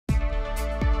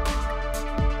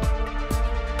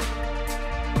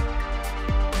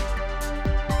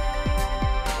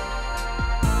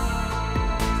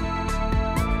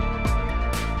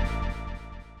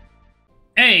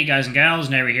Hey guys and gals,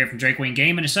 Nary here from Drakewing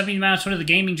Gaming, and 70 minutes of the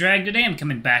Gaming Drag. Today I'm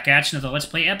coming back at you with a Let's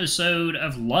Play episode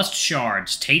of Lust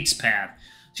Shards, Tate's Path.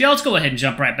 So yeah, let's go ahead and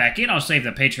jump right back in. I'll save the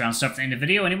Patreon stuff at the end of the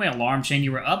video. Anyway, alarm chain,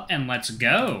 you were up, and let's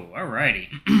go. Alrighty.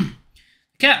 The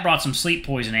cat brought some sleep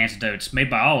poison antidotes,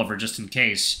 made by Oliver just in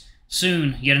case.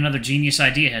 Soon, yet another genius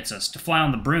idea hits us, to fly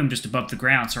on the broom just above the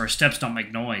ground so our steps don't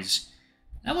make noise.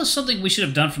 That was something we should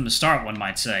have done from the start, one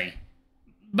might say.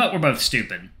 But we're both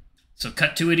stupid. So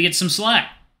cut two idiots some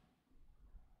slack.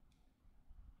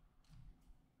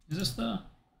 Is this the...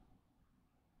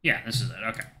 Yeah, this is it.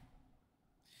 Okay.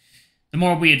 The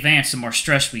more we advance, the more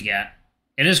stressed we get.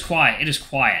 It is quiet. It is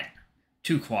quiet.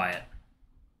 Too quiet.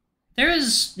 There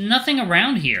is nothing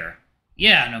around here.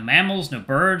 Yeah, no mammals, no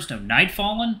birds, no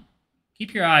Nightfallen.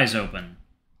 Keep your eyes open.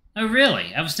 Oh,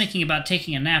 really? I was thinking about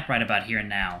taking a nap right about here and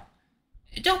now.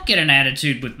 Don't get an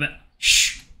attitude with me.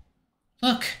 Shh.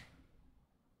 Look.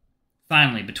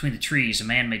 Finally, between the trees, a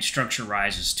man-made structure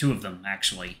rises. Two of them,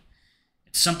 actually.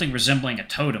 It's something resembling a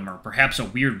totem, or perhaps a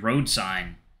weird road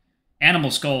sign.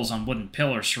 Animal skulls on wooden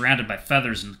pillars surrounded by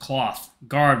feathers and cloth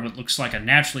guard what looks like a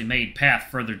naturally made path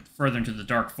further into the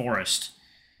dark forest.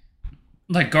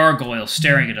 Like gargoyles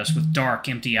staring at us with dark,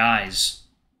 empty eyes.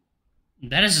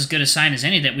 That is as good a sign as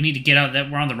any that we need to get out,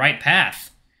 that we're on the right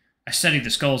path. I studied the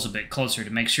skulls a bit closer to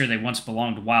make sure they once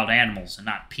belonged to wild animals and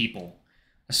not people.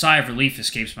 A sigh of relief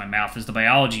escapes my mouth as the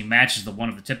biology matches the one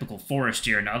of the typical forest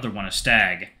deer and the other one a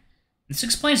stag. This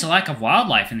explains the lack of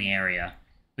wildlife in the area.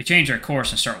 We change our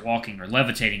course and start walking or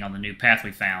levitating on the new path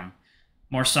we found.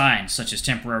 More signs, such as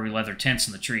temporary leather tents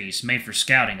in the trees, made for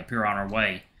scouting, appear on our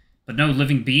way. But no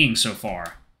living beings so far.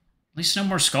 At least no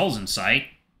more skulls in sight.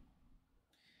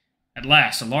 At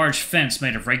last, a large fence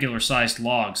made of regular-sized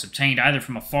logs, obtained either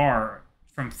from far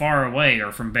away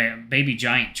or from baby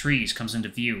giant trees, comes into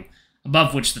view,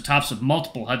 above which the tops of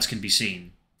multiple huts can be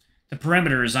seen. The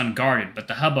perimeter is unguarded, but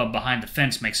the hubbub behind the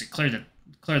fence makes it clear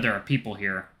there are people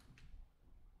here.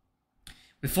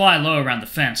 We fly low around the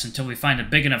fence until we find a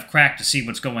big enough crack to see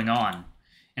what's going on.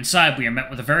 Inside, we are met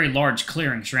with a very large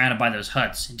clearing surrounded by those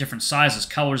huts, in different sizes,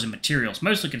 colors, and materials,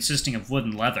 mostly consisting of wood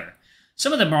and leather.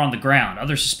 Some of them are on the ground,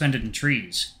 others suspended in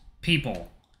trees.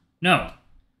 People. No.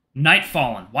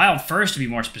 Nightfallen, wild furs to be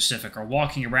more specific, are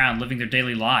walking around living their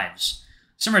daily lives.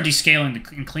 Some are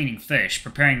descaling and cleaning fish,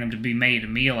 preparing them to be made a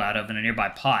meal out of in a nearby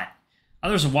pot.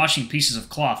 Others are washing pieces of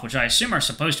cloth, which I assume are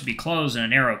supposed to be clothes in a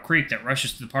narrow creek that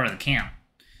rushes through the part of the camp.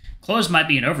 Clothes might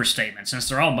be an overstatement, since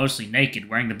they're all mostly naked,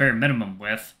 wearing the bare minimum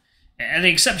with the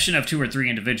exception of 2 or 3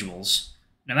 individuals.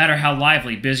 No matter how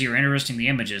lively, busy, or interesting the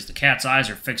image is, the cat's eyes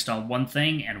are fixed on one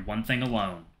thing, and one thing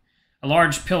alone. A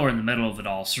large pillar in the middle of it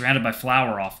all, surrounded by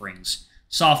flower offerings.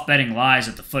 Soft bedding lies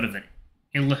at the foot of it,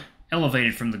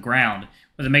 elevated from the ground,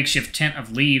 with a makeshift tent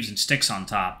of leaves and sticks on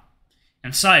top,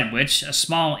 inside which a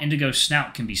small indigo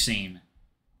snout can be seen.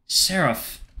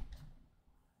 Seraph.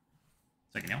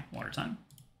 Second now, water time.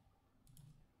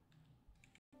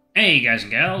 Hey guys and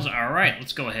gals, alright,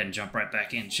 let's go ahead and jump right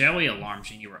back in, shall we? Alarm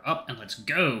chain, you were up, and let's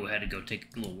go. Had to go take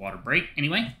a little water break.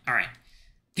 Anyway, alright.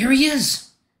 There he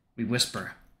is! We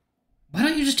whisper. Why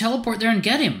don't you just teleport there and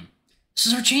get him? This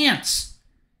is our chance.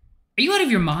 Are you out of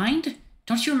your mind?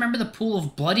 Don't you remember the pool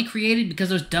of blood he created because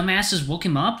those dumbasses woke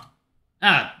him up?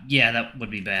 Ah, yeah, that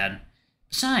would be bad.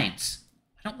 Besides,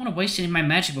 I don't want to waste any of my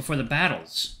magic before the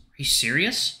battles. Are you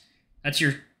serious? That's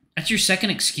your second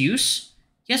excuse?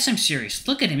 Yes, I'm serious.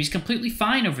 Look at him. He's completely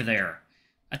fine over there.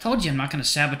 I told you I'm not going to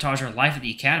sabotage our life at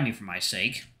the academy for my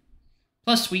sake.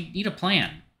 Plus, we need a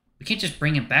plan. We can't just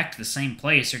bring him back to the same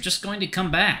place. They're just going to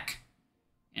come back.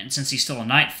 And since he's still a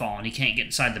Nightfallen, he can't get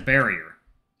inside the barrier.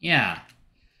 Yeah.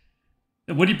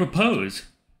 Then what do you propose?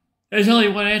 There's only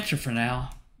one answer for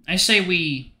now. I say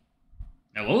we...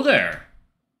 Hello there.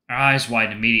 Our eyes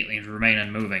widen immediately and remain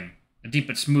unmoving. A deep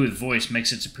but smooth voice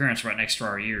makes its appearance right next to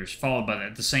our ears, followed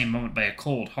at the same moment by a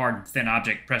cold, hard, and thin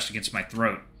object pressed against my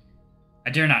throat. I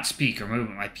dare not speak or move,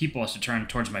 but my pupil has to turn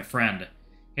towards my friend.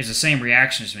 He has the same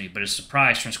reaction as me, but his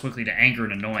surprise turns quickly to anger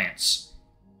and annoyance.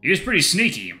 He was pretty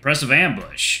sneaky. Impressive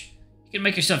ambush. You can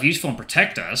make yourself useful and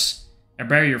protect us. A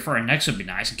barrier for our necks would be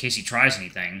nice in case he tries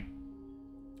anything.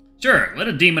 Sure, let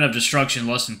a demon of destruction,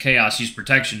 lust, and chaos use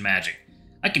protection magic.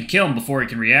 I can kill him before he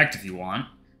can react if you want.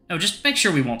 No, just make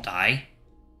sure we won't die.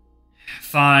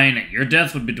 Fine, your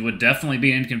death would definitely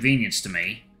be an inconvenience to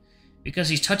me. Because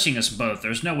he's touching us both,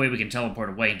 there's no way we can teleport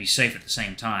away and be safe at the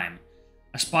same time.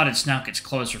 A spotted snout gets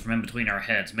closer from in between our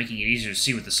heads, making it easier to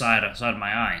see with the side of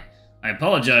my eye. I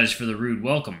apologize for the rude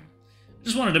welcome.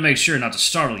 Just wanted to make sure not to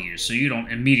startle you, so you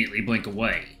don't immediately blink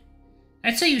away.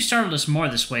 I'd say you startled us more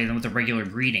this way than with a regular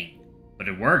greeting. But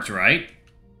it worked, right?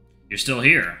 You're still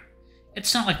here.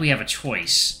 It's not like we have a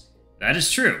choice. That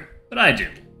is true, but I do.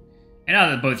 And now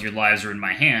that both your lives are in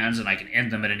my hands and I can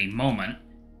end them at any moment,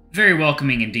 very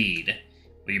welcoming indeed.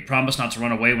 Will you promise not to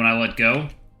run away when I let go?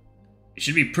 It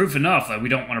should be proof enough that we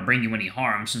don't want to bring you any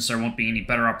harm, since there won't be any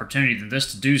better opportunity than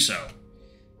this to do so.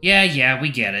 Yeah, we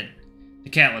get it. The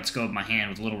cat lets go of my hand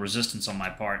with little resistance on my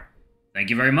part. Thank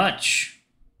you very much.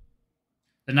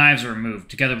 The knives are removed,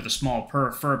 together with a small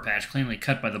fur patch cleanly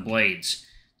cut by the blades.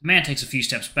 The man takes a few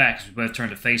steps back as we both turn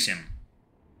to face him.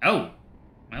 Oh,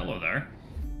 hello there.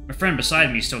 My friend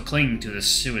beside me is still clinging to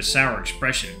his sour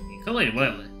expression. He clearly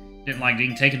didn't like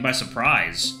being taken by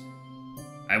surprise.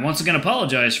 I once again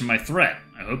apologize for my threat.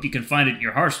 I hope you can find it in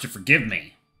your hearts to forgive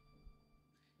me.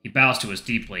 He bows to us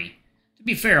deeply. To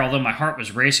be fair, although my heart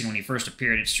was racing when he first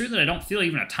appeared, it's true that I don't feel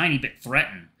even a tiny bit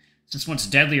threatened, since what's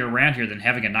deadlier around here than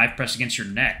having a knife pressed against your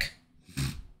neck?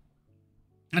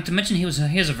 Not to mention he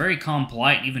has a very calm,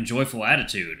 polite, and even joyful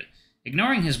attitude.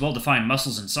 Ignoring his well-defined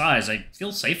muscles and size, I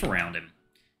feel safe around him.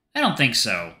 I don't think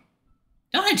so.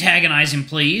 Don't antagonize him,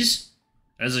 please.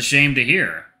 That is a shame to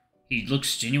hear. He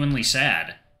looks genuinely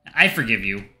sad. I forgive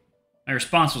you. My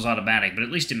response was automatic, but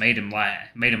at least it made him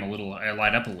light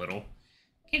up a little.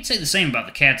 Can't say the same about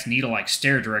the cat's needle-like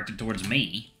stare directed towards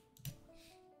me.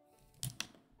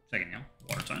 Second now.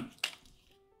 Water time.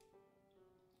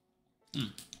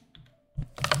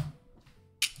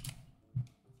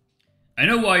 I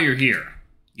know why you're here.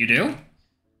 You do?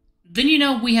 Then you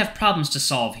know we have problems to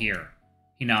solve here.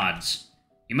 He nods.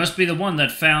 You must be the one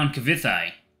that found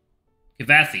Kivathi.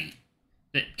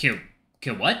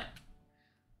 Kill what?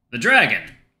 The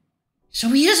dragon. So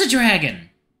he is a dragon!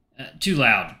 Too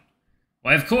loud.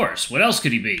 Why, of course. What else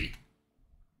could he be?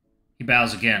 He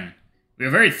bows again. We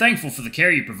are very thankful for the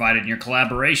care you provided in your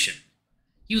collaboration.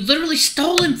 You literally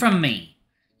stole him from me!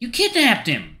 You kidnapped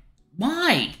him!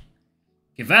 Why?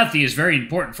 Kivathi is very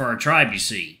important for our tribe, you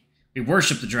see. We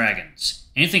worship the dragons.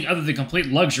 Anything other than complete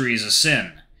luxury is a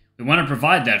sin. We want to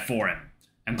provide that for him.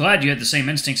 I'm glad you had the same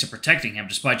instincts of protecting him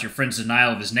despite your friend's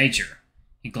denial of his nature.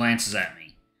 He glances at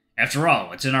me. After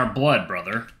all, it's in our blood,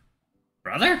 brother.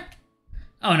 Brother?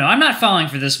 Oh no, I'm not falling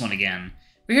for this one again.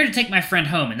 We're here to take my friend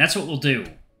home, and that's what we'll do.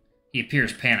 He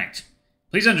appears panicked.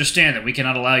 Please understand that we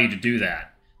cannot allow you to do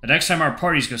that. The next time our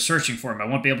parties go searching for him, I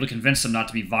won't be able to convince them not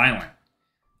to be violent.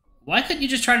 Why couldn't you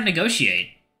just try to negotiate?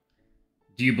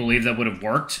 Do you believe that would have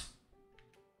worked?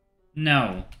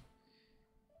 No.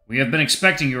 We have been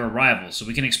expecting your arrival, so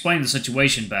we can explain the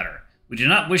situation better. We do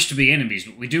not wish to be enemies,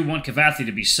 but we do want Kivathi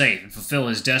to be safe and fulfill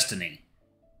his destiny.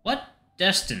 What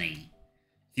destiny?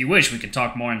 If you wish, we can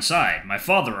talk more inside. My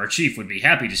father, our chief, would be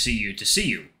happy to see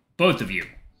you. Both of you.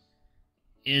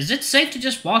 Is it safe to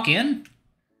just walk in?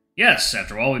 Yes,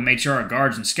 after all, we made sure our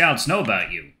guards and scouts know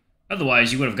about you.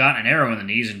 Otherwise, you would have gotten an arrow in the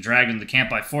knees and dragged into the camp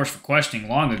by force for questioning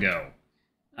long ago.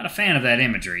 Not a fan of that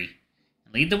imagery.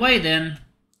 Lead the way, then.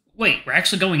 Wait, we're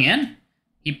actually going in?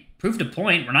 He proved a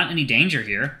point. We're not in any danger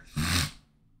here.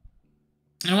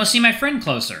 I want to see my friend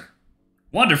closer.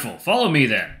 Wonderful. Follow me,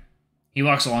 then. He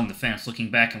walks along the fence, looking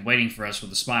back and waiting for us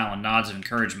with a smile and nods of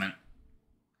encouragement.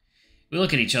 We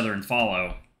look at each other and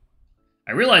follow.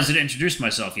 I realize I didn't introduce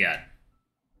myself yet.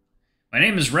 My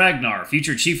name is Ragnar,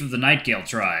 future chief of the Nightgale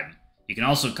tribe. You can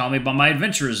also call me by my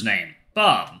adventurer's name,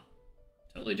 Bob.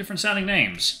 Totally different sounding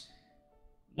names.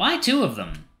 Why two of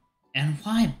them? And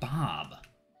why Bob?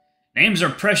 Names are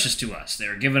precious to us. They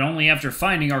are given only after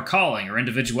finding our calling or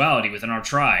individuality within our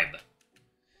tribe.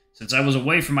 Since I was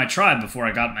away from my tribe before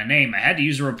I got my name, I had to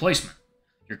use a replacement.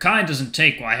 Your kind doesn't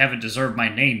take "well, I haven't deserved my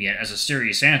name yet" as a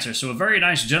serious answer, so a very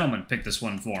nice gentleman picked this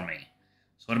one for me.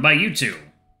 So what about you two?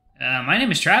 My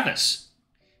name is Travis.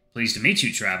 Pleased to meet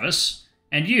you, Travis.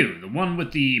 And you, the one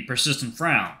with the persistent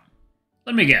frown.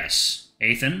 Let me guess.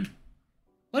 Ethan?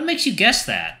 What makes you guess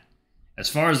that? As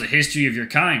far as the history of your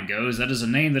kind goes, that is a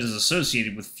name that is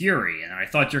associated with fury, and I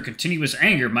thought your continuous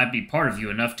anger might be part of you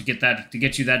enough to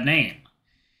get you that name.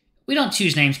 We don't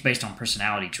choose names based on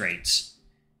personality traits.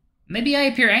 Maybe I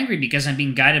appear angry because I'm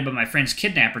being guided by my friend's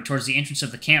kidnapper towards the entrance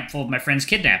of the camp full of my friend's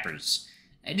kidnappers.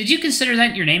 Did you consider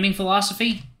that in your naming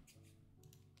philosophy?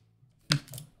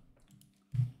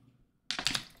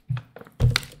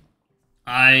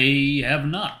 I have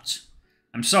not.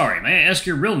 I'm sorry, may I ask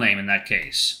your real name in that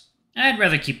case? I'd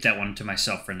rather keep that one to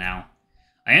myself for now.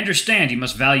 I understand you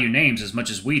must value names as much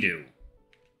as we do.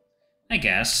 I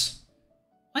guess.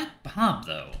 Why Bob,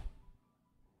 though?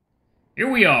 Here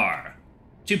we are.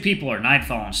 Two people are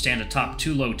Nightfallen and stand atop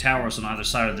two low towers on either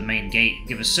side of the main gate and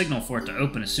give a signal for it to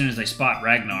open as soon as they spot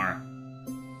Ragnar.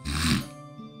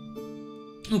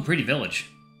 Ooh, pretty village.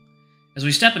 As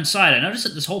we step inside, I notice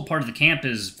that this whole part of the camp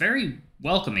is very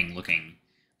welcoming looking.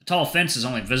 The tall fence is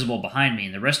only visible behind me,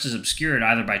 and the rest is obscured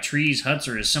either by trees, huts,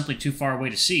 or is simply too far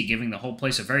away to see, giving the whole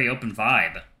place a very open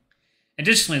vibe.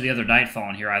 Additionally, the other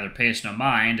Nightfallen here either pay us no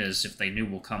mind, as if they knew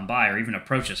we'll come by, or even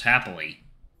approach us happily.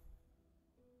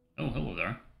 Oh, hello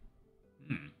there.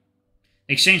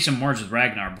 They exchange some words with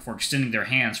Ragnar before extending their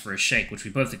hands for a shake, which we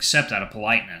both accept out of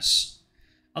politeness.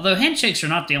 Although handshakes are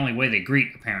not the only way they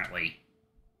greet, apparently.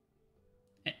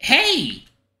 Hey!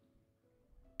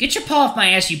 Get your paw off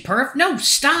my ass, you perf! No,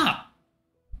 stop!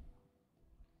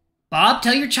 Bob,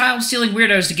 tell your child-stealing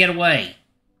weirdos to get away.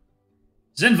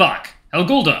 Zenvak,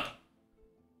 Helgulda.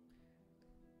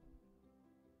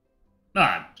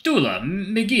 Dula,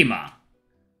 Migima.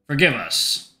 Forgive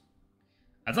us.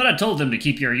 I thought I told them to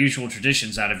keep your usual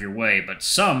traditions out of your way, but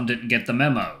some didn't get the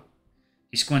memo.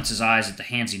 He squints his eyes at the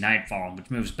handsy Nightfallen, which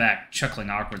moves back, chuckling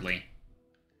awkwardly.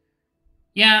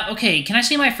 Yeah, okay, can I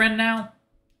see my friend now?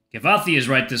 Gavathi is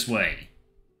right this way.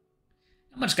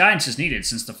 Not much guidance is needed,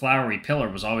 since the flowery pillar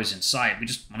was always in sight. We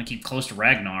just want to keep close to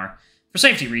Ragnar. For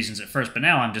safety reasons at first, but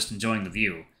now I'm just enjoying the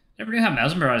view. Never knew how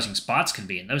mesmerizing spots can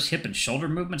be, and those hip and shoulder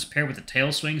movements paired with the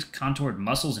tail swings, contoured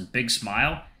muscles, and big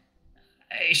smile.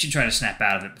 I should try to snap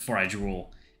out of it before I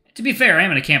drool. To be fair, I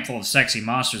am in a camp full of sexy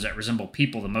monsters that resemble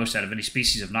people the most out of any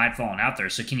species of Nightfallen out there,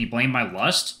 so can you blame my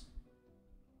lust?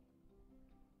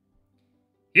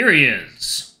 Here he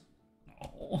is.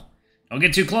 Oh, don't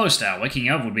get too close now. Waking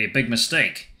up would be a big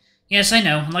mistake. Yes, I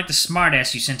know. Unlike the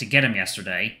smartass you sent to get him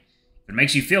yesterday. If it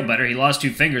makes you feel better, he lost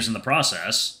 2 fingers in the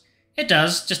process. It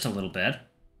does, just a little bit.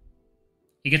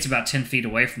 He gets about 10 feet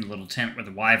away from the little tent where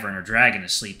the wyvern or dragon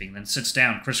is sleeping, then sits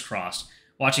down crisscrossed,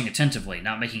 watching attentively,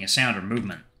 not making a sound or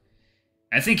movement.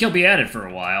 I think he'll be at it for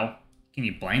a while. Can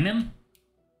you blame him?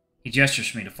 He gestures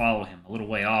for me to follow him, a little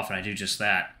way off, and I do just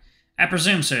that. I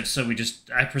presume it's so we just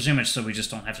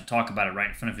don't have to talk about it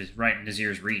right in his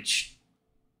ear's reach.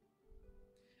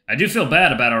 I do feel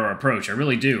bad about our approach, I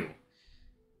really do.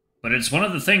 But it's one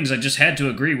of the things I just had to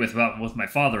agree with my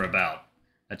father about.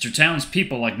 That your town's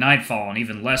people like Nightfallen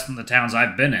even less than the towns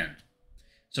I've been in.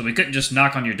 So we couldn't just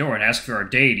knock on your door and ask for our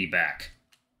deity back.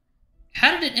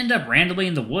 How did it end up randomly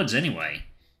in the woods anyway?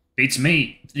 Beats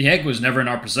me. The egg was never in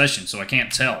our possession, so I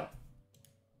can't tell.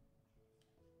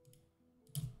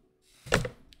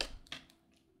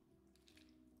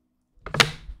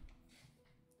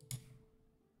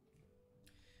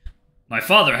 My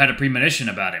father had a premonition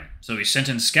about him, so he sent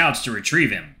in scouts to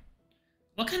retrieve him.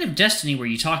 What kind of destiny were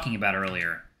you talking about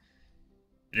earlier?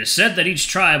 It is said that each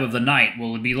tribe of the night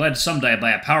will be led someday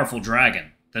by a powerful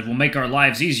dragon that will make our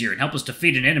lives easier and help us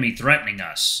defeat an enemy threatening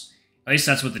us. At least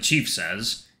that's what the chief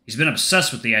says. He's been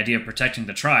obsessed with the idea of protecting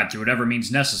the tribe through whatever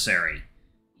means necessary.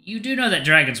 You do know that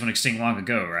dragons went extinct long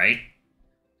ago, right?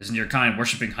 Isn't your kind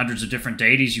worshipping hundreds of different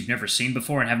deities you've never seen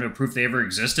before and have no proof they ever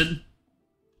existed?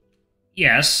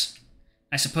 Yes.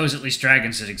 I suppose at least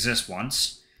dragons did exist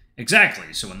once.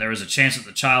 Exactly, so when there is a chance that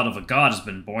the child of a god has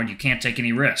been born, you can't take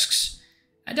any risks.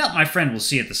 I doubt my friend will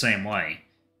see it the same way.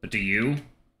 But do you?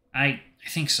 I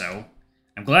think so.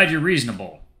 I'm glad you're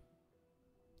reasonable.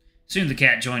 Soon the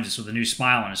cat joins us with a new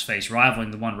smile on his face,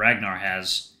 rivaling the one Ragnar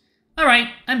has. Alright,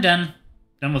 I'm done.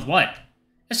 Done with what?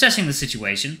 Assessing the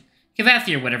situation.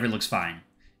 Gavathi or whatever looks fine.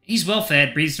 He's well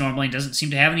fed, breathes normally, and doesn't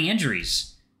seem to have any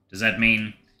injuries. Does that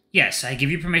mean... Yes, I give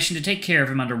you permission to take care of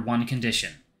him under one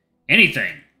condition.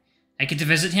 Anything. I get to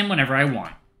visit him whenever I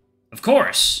want. Of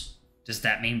course. Does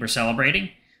that mean we're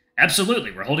celebrating?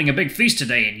 Absolutely, we're holding a big feast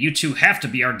today, and you two have to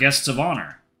be our guests of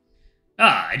honor.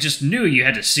 I just knew you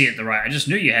had to see it the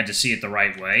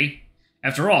right way.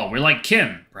 After all, we're like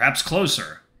kin, perhaps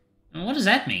closer. What does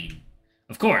that mean?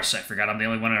 Of course, I forgot I'm the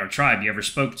only one in our tribe you ever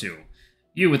spoke to.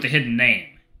 You with the hidden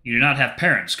name. You do not have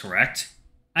parents, correct?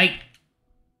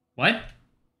 What?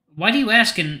 Why do you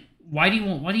ask, and why do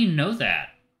you know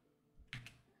that?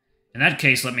 In that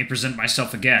case, let me present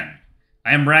myself again.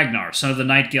 I am Ragnar, son of the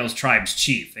Nightgale's tribe's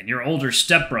chief, and your older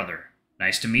stepbrother.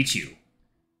 Nice to meet you.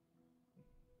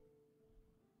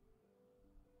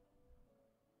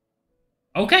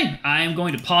 Okay, I am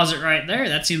going to pause it right there.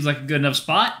 That seems like a good enough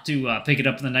spot to pick it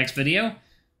up in the next video.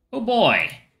 Oh boy.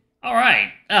 Alright,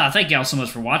 thank you all so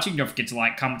much for watching. Don't forget to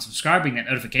like, comment, subscribe, ring that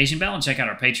notification bell, and check out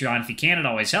our Patreon if you can. It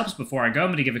always helps. Before I go, I'm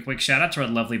going to give a quick shout out to our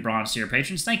lovely bronze tier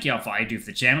patrons. Thank you all for all you do for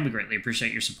the channel. We greatly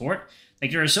appreciate your support.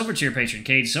 Thank you to our silver tier patron,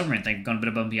 Cade Silverman. Thank you for going a bit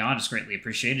above and beyond. It's greatly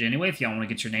appreciated. Anyway, if y'all want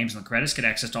to get your names in the credits, get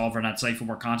access to all of our Not Safe for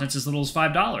More contents as little as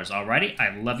 $5. Alrighty,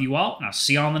 I love you all, and I'll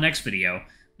see y'all in the next video.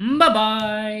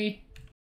 Bye-bye!